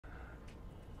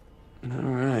All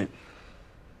right.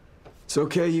 It's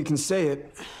okay, you can say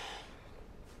it.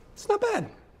 It's not bad.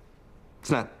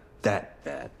 It's not that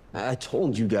bad. I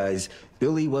told you guys,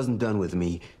 Billy wasn't done with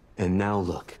me, and now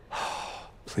look.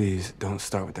 Please, don't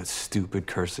start with that stupid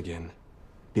curse again.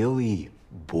 Billy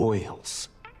Boyles.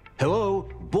 Hello,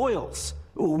 Boyles.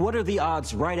 What are the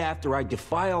odds right after I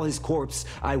defile his corpse,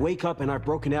 I wake up and I've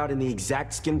broken out in the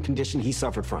exact skin condition he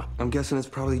suffered from? I'm guessing it's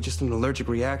probably just an allergic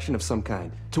reaction of some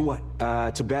kind. To what?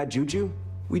 To bad juju?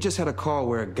 We just had a call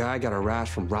where a guy got a rash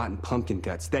from rotten pumpkin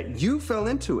guts that you fell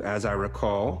into, as I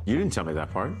recall. You didn't tell me that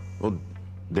part. Well,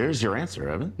 there's your answer,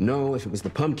 Evan. No, if it was the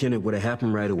pumpkin, it would have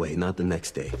happened right away, not the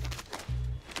next day.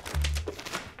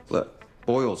 Look,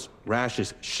 boils,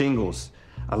 rashes, shingles.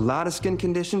 A lot of skin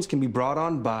conditions can be brought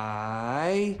on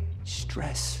by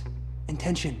stress and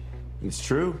tension. It's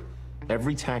true.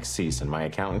 Every tax season, my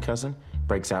accountant cousin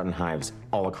breaks out in hives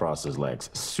all across his legs.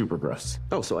 Super gross.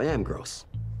 Oh, so I am gross.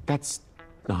 That's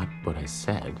not what I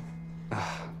said.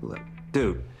 Look,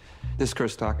 dude, this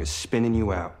curse talk is spinning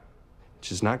you out,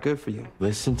 which is not good for you.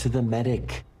 Listen to the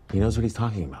medic. He knows what he's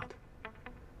talking about.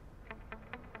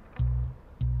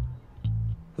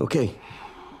 Okay.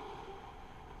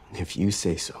 If you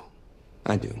say so.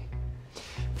 I do.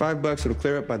 $5 will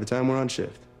clear up by the time we're on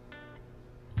shift.